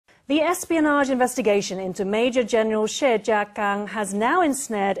The espionage investigation into Major General Hsieh Chia-kang has now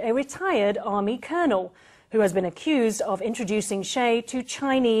ensnared a retired army colonel who has been accused of introducing Hsieh to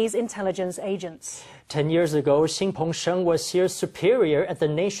Chinese intelligence agents. 10 years ago, Hsin Peng-sheng was Hsieh's superior at the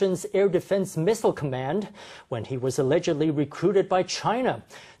nation's Air Defense Missile Command when he was allegedly recruited by China.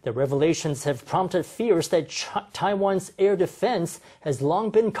 The revelations have prompted fears that Taiwan's air defense has long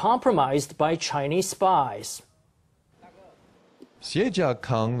been compromised by Chinese spies. Hsieh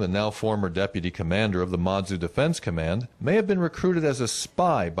Chia-kang, the now former deputy commander of the Matsu Defense Command, may have been recruited as a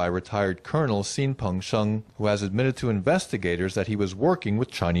spy by retired Colonel Hsin Peng-sheng, who has admitted to investigators that he was working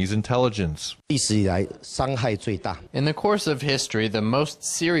with Chinese intelligence. In the course of history, the most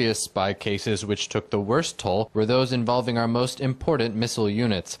serious spy cases which took the worst toll were those involving our most important missile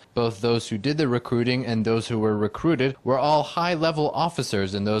units. Both those who did the recruiting and those who were recruited were all high-level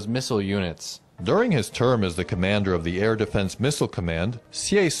officers in those missile units. During his term as the commander of the Air Defense Missile Command,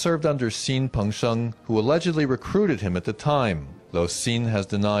 Hsieh served under Hsin Peng-sheng, who allegedly recruited him at the time. Though Hsin has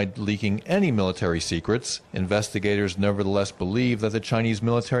denied leaking any military secrets, investigators nevertheless believe that the Chinese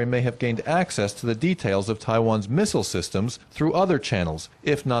military may have gained access to the details of Taiwan's missile systems through other channels,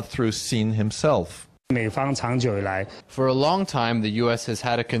 if not through Hsin himself. For a long time, the U.S. has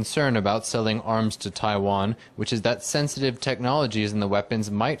had a concern about selling arms to Taiwan, which is that sensitive technologies in the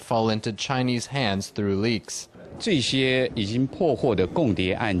weapons might fall into Chinese hands through leaks.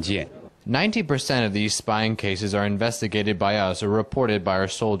 90% of these spying cases are investigated by us or reported by our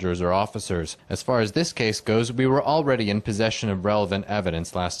soldiers or officers. As far as this case goes, we were already in possession of relevant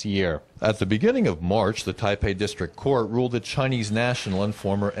evidence last year. At the beginning of March, the Taipei District Court ruled that Chinese national and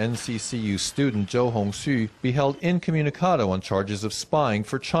former NCCU student Zhou Hongxu be held incommunicado on charges of spying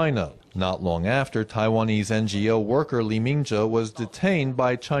for China. Not long after, Taiwanese NGO worker Lee Ming-che was detained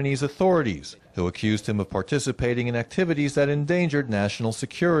by Chinese authorities, who accused him of participating in activities that endangered national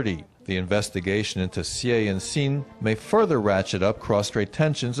security. The investigation into Hsieh and Hsin may further ratchet up cross-strait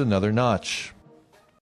tensions another notch.